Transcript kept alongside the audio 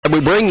We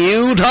bring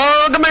you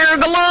Talk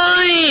America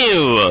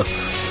Live.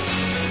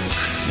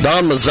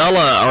 Don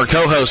Mazzella, our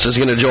co-host, is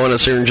going to join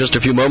us here in just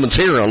a few moments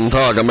here on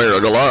Talk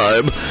America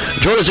Live.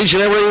 Join us each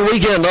and every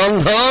weekend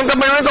on Talk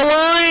America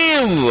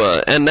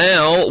Live. And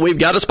now we've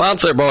got a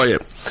sponsor for you.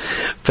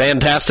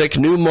 Fantastic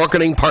new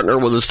marketing partner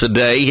with us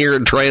today here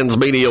at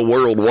Transmedia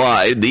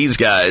Worldwide. These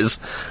guys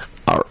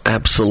are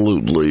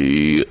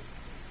absolutely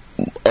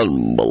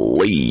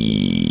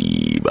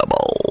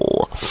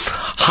unbelievable.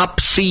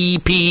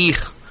 HopCP.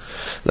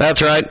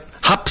 That's right.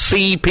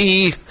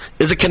 HopCP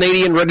is a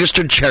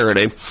Canadian-registered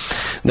charity.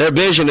 Their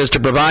vision is to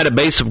provide a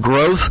base of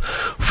growth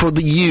for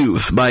the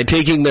youth by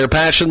taking their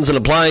passions and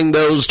applying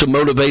those to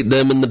motivate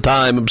them in the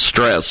time of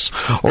stress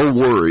or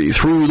worry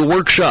through the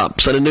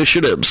workshops and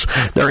initiatives.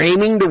 They're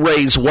aiming to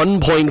raise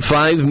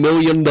 $1.5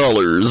 million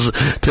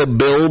to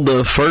build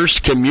the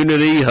first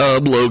community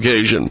hub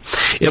location.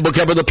 It will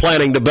cover the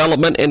planning,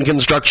 development, and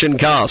construction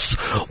costs.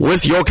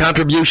 With your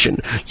contribution,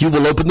 you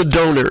will open the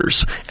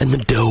donors and the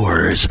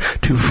doors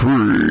to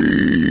free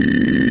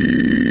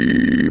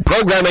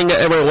programming to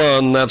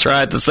everyone. That's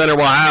right. The center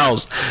will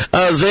house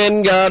a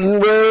Zen garden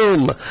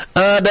room,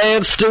 a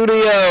dance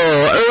studio,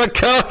 a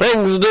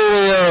recording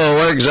studio,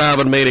 workshop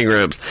and meeting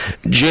rooms,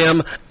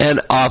 gym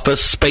and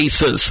office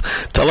spaces.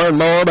 To learn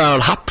more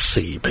about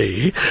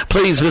HopCP,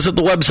 please visit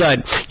the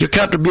website. Your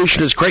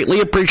contribution is greatly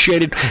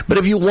appreciated, but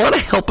if you want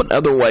to help in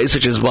other ways,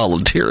 such as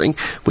volunteering,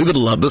 we would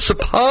love the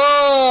support.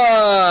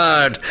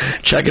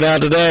 Check it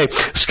out today.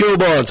 School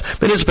boards,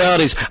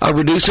 municipalities are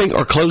reducing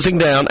or closing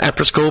down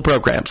after-school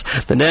programs.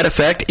 The net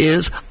effect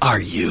is our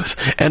youth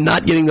and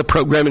not getting the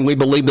programming we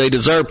believe they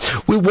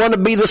deserve. We want to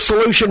be the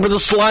solution for the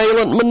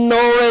silent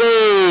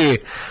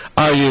minority.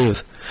 Our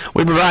youth.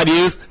 We provide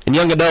youth and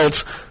young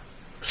adults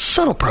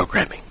subtle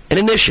programming and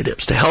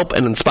initiatives to help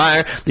and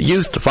inspire the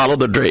youth to follow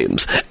their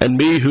dreams and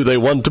be who they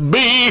want to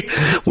be.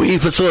 We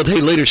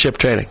facilitate leadership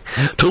training,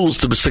 tools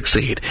to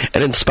succeed,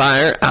 and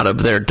inspire out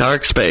of their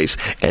dark space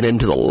and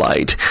into the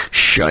light,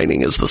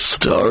 shining as the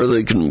star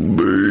they can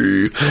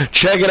be.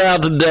 Check it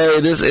out today.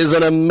 This is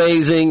an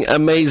amazing,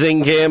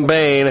 amazing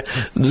campaign.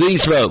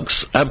 These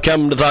folks have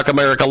come to Talk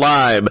America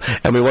Live,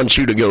 and we want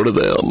you to go to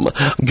them.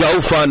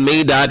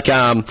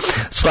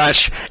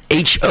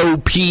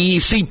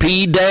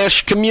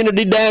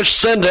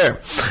 GoFundMe.com/HOPCP-Community-Center.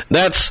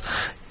 That's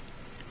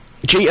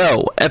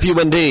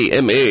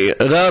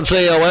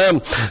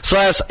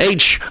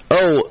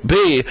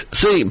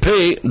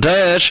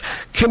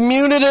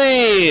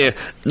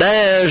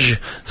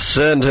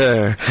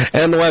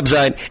And the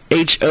website,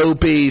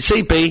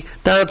 HOPCP.ca.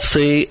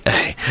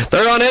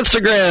 They're on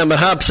Instagram at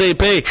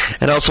HopCP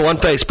and also on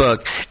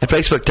Facebook at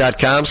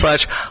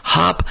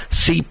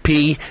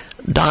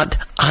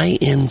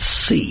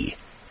Facebook.com/HopCP.inc.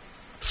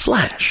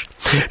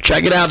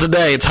 Check it out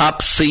today. It's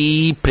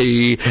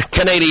HopCP,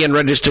 Canadian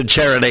registered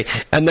charity,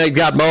 and they've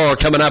got more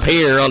coming up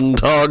here on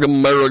Talk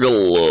America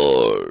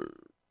Live.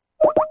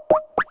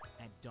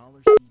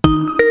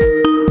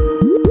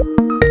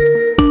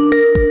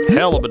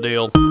 Hell of a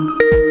deal.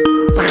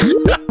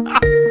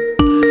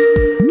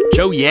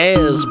 Joe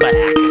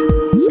Yazbeck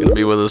is going to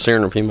be with us here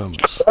in a few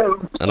moments.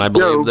 And I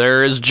believe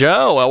there is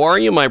Joe. How are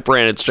you, my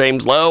friend? It's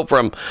James Lowe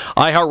from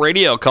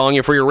iHeartRadio calling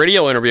you for your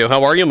radio interview.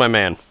 How are you, my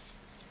man?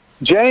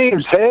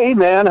 James, hey,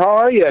 man, how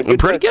are you?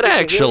 Pretty good,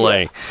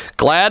 actually.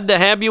 Glad to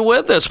have you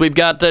with us. We've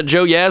got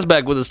Joe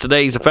Yazbeck with us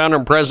today. He's the founder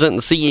and president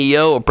and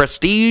CEO of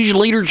Prestige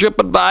Leadership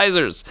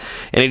Advisors.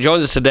 And he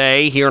joins us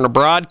today here on a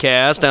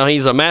broadcast. Now,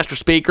 he's a master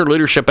speaker,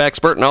 leadership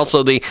expert, and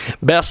also the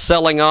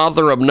best-selling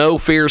author of No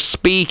Fear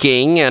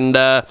Speaking. And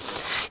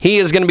he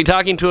is going to be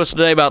talking to us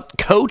today about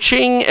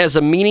coaching as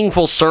a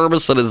meaningful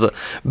service that is a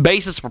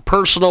basis for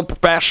personal,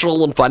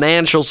 professional, and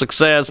financial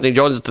success. And he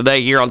joins us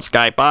today here on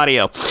Skype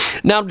Audio.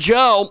 Now,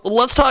 Joe,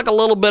 let's talk a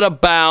little bit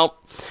about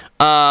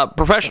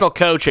professional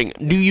coaching.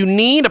 Do you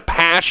need a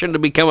passion to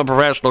become a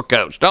professional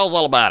coach? Tell us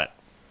all about it.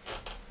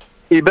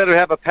 You better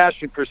have a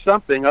passion for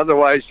something,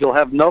 otherwise you'll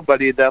have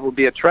nobody that will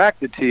be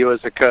attracted to you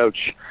as a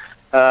coach.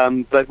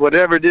 But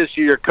whatever it is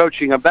you're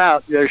coaching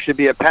about, there should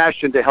be a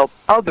passion to help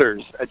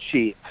others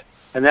achieve,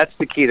 and that's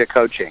the key to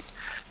coaching.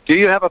 Do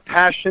you have a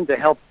passion to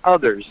help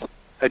others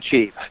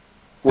achieve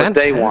what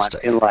they want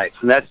in life?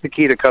 And that's the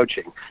key to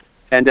coaching.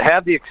 And to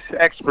have the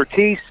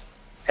expertise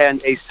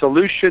and a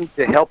solution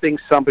to helping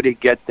somebody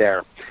get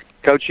there.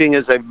 Coaching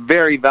is a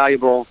very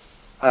valuable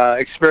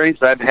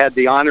experience. I've had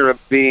the honor of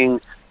being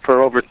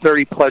for over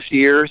 30-plus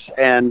years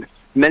and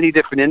many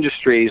different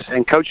industries,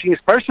 and coaching is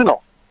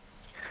personal.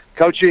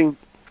 Coaching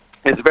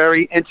is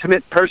very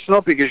intimate,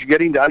 personal, because you're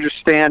getting to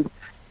understand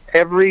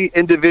every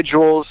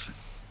individual's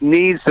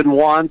needs and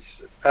wants,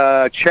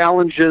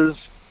 challenges,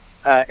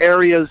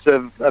 areas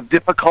of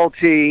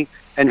difficulty,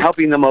 and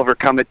helping them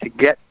overcome it to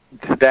get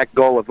to that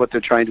goal of what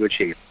they're trying to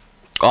achieve.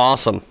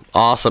 Awesome.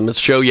 It's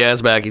Joe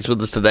Yazbeck. He's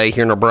with us today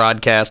here in our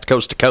broadcast,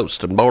 coast to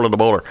coast and border to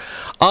border,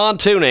 on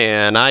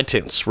TuneIn,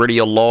 iTunes,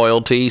 Radio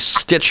Loyalty,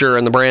 Stitcher,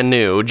 and the brand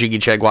new Jiggy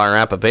Jaguar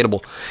app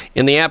available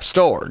in the App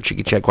Store,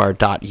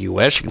 jiggyjaguar.us.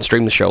 You can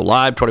stream the show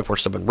live,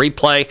 24/7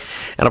 replay.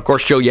 And, of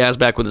course, Joe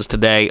Yazbeck with us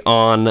today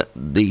on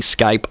the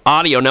Skype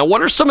audio. Now,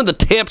 what are some of the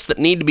tips that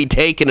need to be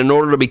taken in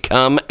order to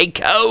become a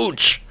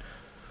coach?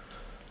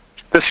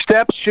 The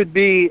steps should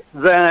be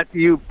that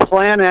you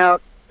plan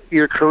out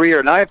your career.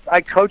 And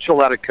I coach a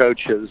lot of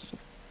coaches,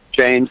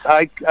 James.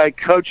 I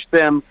coach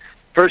them.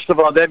 First of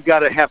all, they've got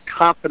to have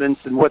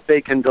confidence in what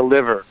they can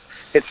deliver.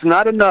 It's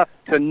not enough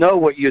to know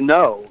what you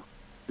know.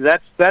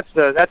 That's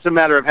a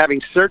matter of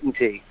having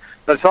certainty.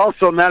 But it's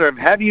also a matter of,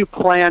 have you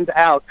planned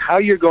out how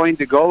you're going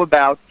to go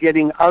about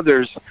getting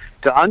others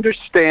to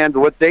understand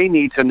what they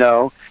need to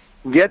know,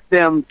 get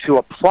them to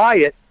apply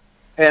it,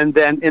 and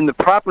then in the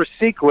proper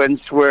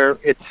sequence where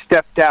it's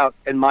stepped out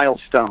and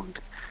milestoned.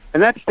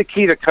 And that's the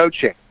key to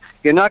coaching.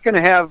 You're not going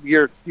to have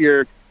your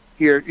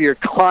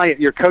client,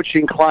 your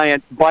coaching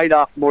client, bite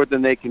off more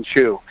than they can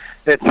chew.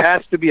 It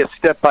has to be a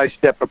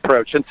step-by-step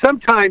approach. And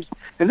sometimes,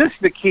 and this is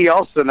the key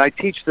also, and I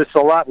teach this a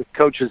lot with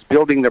coaches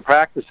building their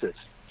practices,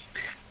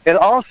 it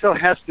also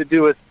has to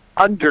do with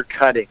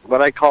undercutting,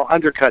 what I call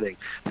undercutting.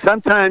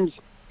 Sometimes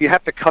you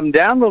have to come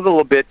down a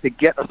little bit to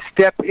get a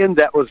step in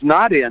that was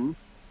not in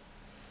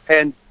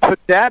and put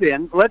that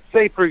in. Let's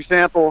say, for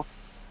example,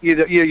 you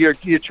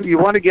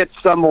want to get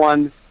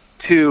someone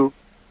to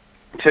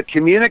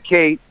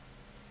communicate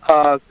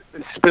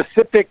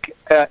specific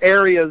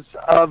areas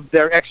of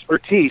their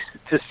expertise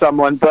to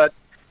someone, but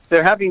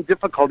they're having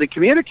difficulty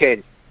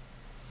communicating.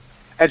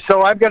 And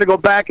so I've got to go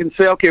back and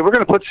say, okay, we're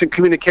going to put some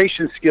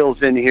communication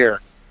skills in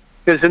here.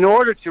 Because in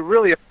order to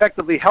really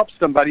effectively help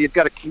somebody, you've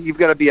got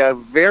to be a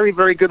very,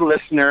 very good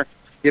listener.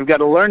 You've got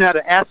to learn how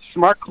to ask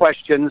smart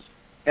questions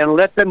and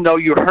let them know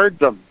you heard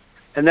them.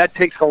 And that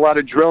takes a lot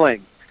of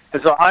drilling.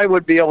 And so I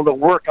would be able to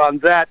work on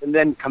that and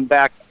then come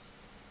back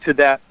to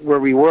that where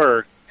we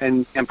were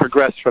and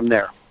progress from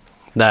there.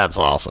 That's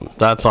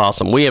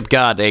awesome. We have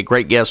got a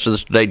great guest for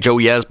us today. Joe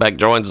Yazbeck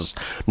joins us.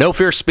 No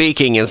Fear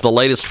Speaking is the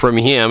latest from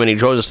him, and he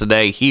joins us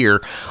today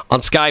here on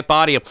Skype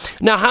audio.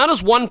 Now, how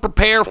does one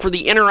prepare for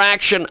the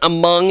interaction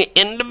among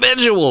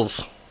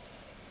individuals?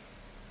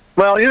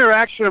 Well,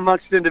 interaction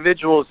amongst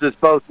individuals is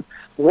both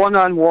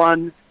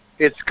one-on-one,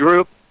 it's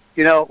group.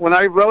 You know, when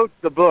I wrote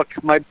the book,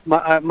 my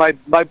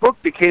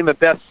book became a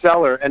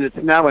bestseller, and it's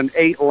now in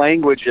 8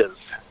 languages.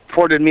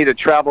 Afforded me to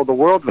travel the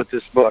world with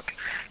this book.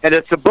 And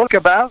it's a book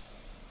about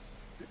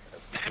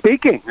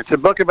speaking. It's a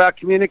book about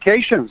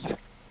communications.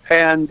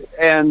 And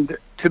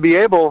to be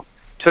able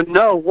to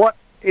know what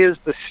is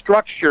the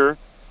structure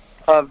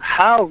of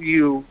how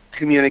you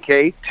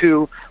communicate,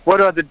 to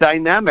what are the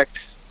dynamics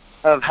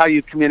of how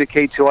you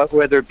communicate to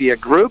whether it be a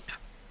group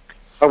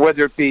or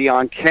whether it be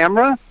on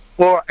camera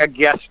or a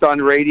guest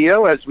on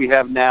radio as we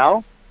have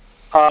now,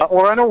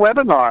 or on a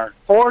webinar,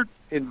 or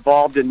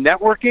involved in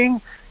networking.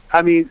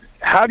 I mean,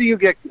 how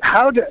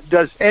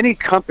does any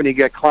company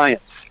get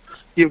clients?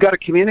 You've got to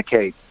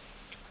communicate.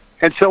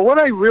 And so what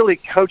I really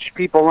coach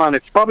people on,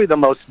 it's probably the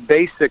most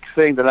basic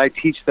thing that I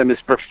teach them,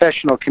 is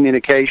professional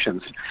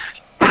communications.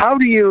 How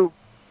do you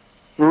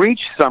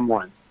reach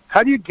someone?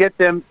 How do you get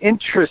them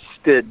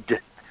interested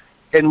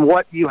in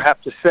what you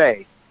have to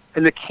say?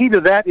 And the key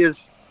to that is,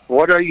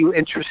 what are you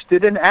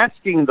interested in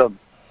asking them?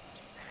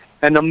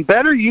 And the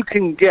better you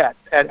can get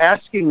at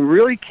asking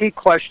really key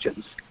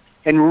questions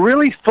and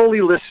really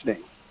fully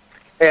listening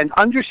and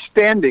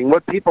understanding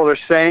what people are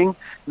saying,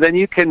 then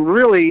you can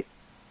really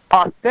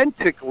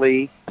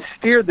authentically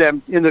steer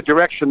them in the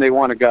direction they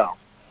want to go.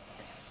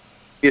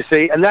 You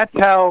see, and that's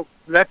how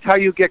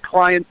you get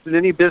clients in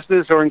any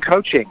business or in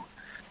coaching.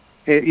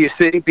 You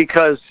see,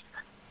 because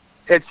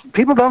it's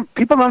people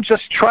don't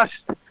just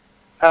trust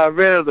right out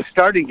of the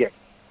starting gate.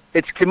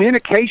 It's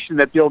communication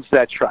that builds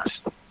that trust,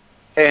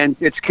 and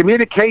it's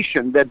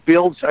communication that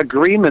builds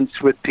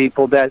agreements with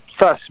people that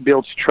thus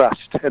builds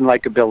trust and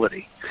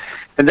likability.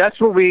 And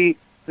that's what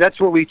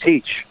we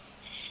teach.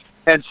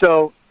 And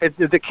so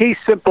the key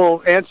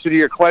simple answer to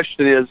your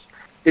question is,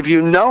 if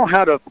you know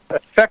how to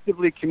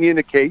effectively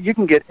communicate, you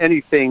can get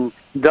anything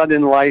done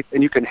in life,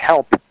 and you can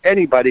help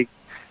anybody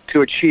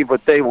to achieve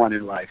what they want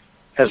in life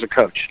as a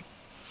coach.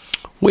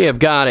 We have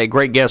got a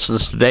great guest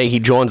with us today. He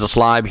joins us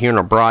live here in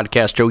our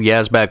broadcast. Joe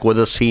Yazbeck with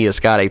us. He has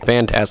got a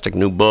fantastic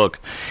new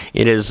book.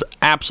 It is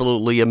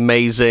absolutely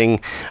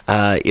amazing.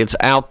 It's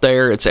out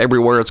there. It's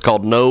everywhere. It's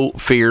called No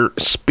Fear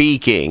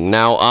Speaking.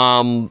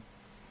 Now,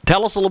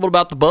 tell us a little bit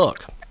about the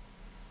book.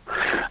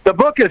 The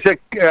book is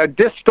a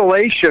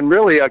distillation,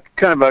 really a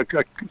kind of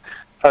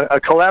a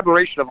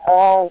collaboration of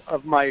all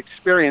of my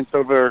experience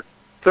over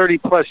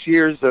 30-plus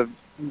years of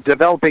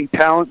developing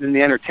talent in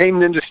the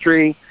entertainment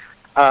industry,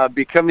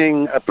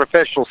 becoming a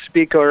professional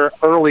speaker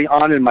early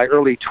on in my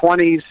early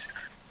 20s.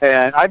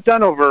 And I've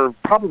done over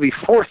probably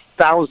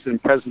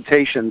 4,000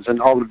 presentations in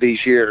all of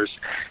these years.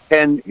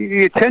 And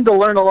you tend to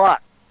learn a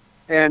lot.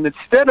 And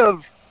instead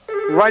of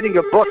writing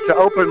a book to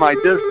open my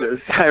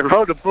business. I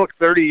wrote a book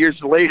 30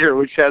 years later,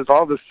 which has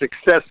all the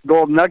success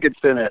gold nuggets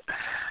in it.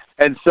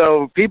 And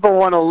so people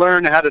want to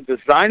learn how to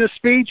design a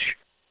speech.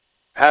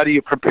 How do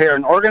you prepare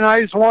and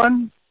organize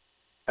one?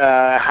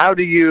 How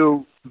do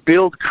you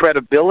build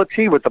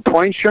credibility with the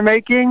points you're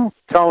making?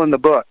 Tell in the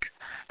book.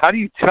 How do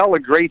you tell a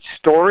great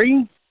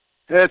story?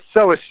 That's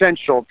so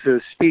essential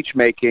to speech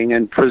making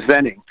and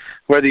presenting,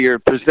 whether you're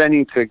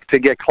presenting to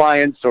get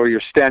clients or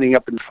you're standing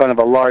up in front of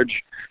a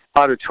large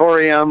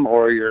auditorium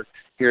or you're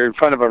in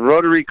front of a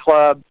Rotary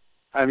Club.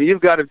 I mean,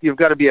 you've got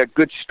to be a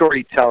good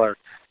storyteller.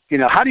 You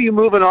know, how do you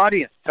move an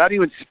audience? How do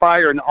you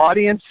inspire an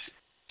audience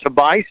to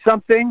buy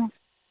something,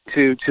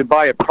 to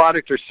buy a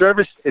product or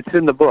service? It's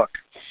in the book.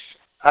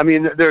 I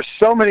mean, there's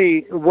so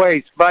many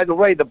ways. By the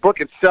way, the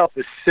book itself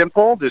is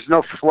simple. There's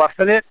no fluff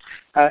in it.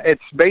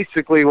 It's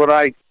basically what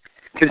I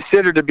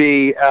consider to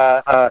be,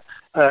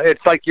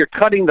 it's like you're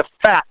cutting the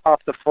fat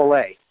off the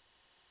fillet,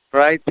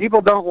 right?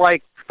 People don't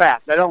like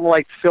fat. They don't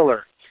like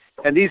filler.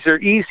 And these are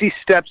easy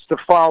steps to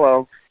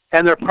follow,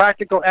 and they're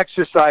practical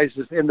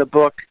exercises in the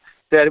book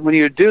that when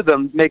you do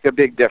them, make a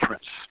big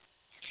difference.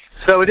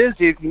 So it is,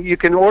 you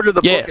can order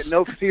the book at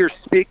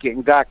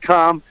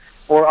nofearspeaking.com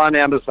or on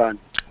Amazon.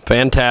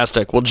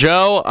 Fantastic. Well,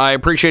 Joe, I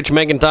appreciate you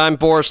making time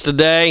for us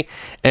today,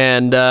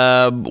 and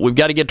we've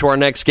got to get to our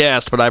next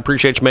guest, but I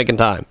appreciate you making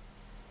time.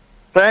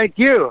 Thank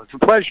you. It's a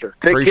pleasure.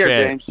 Take care,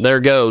 James. There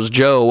goes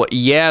Joe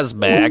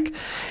Yazbeck.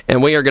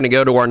 And we are going to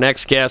go to our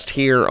next guest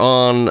here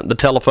on the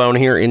telephone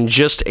here in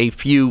just a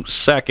few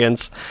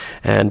seconds.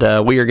 And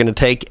we are going to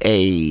take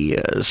a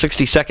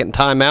 60-second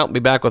timeout and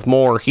be back with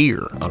more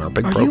here on our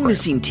big program. Are you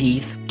missing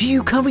teeth? Do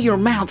you cover your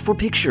mouth for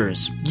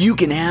pictures? You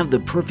can have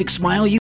the perfect smile you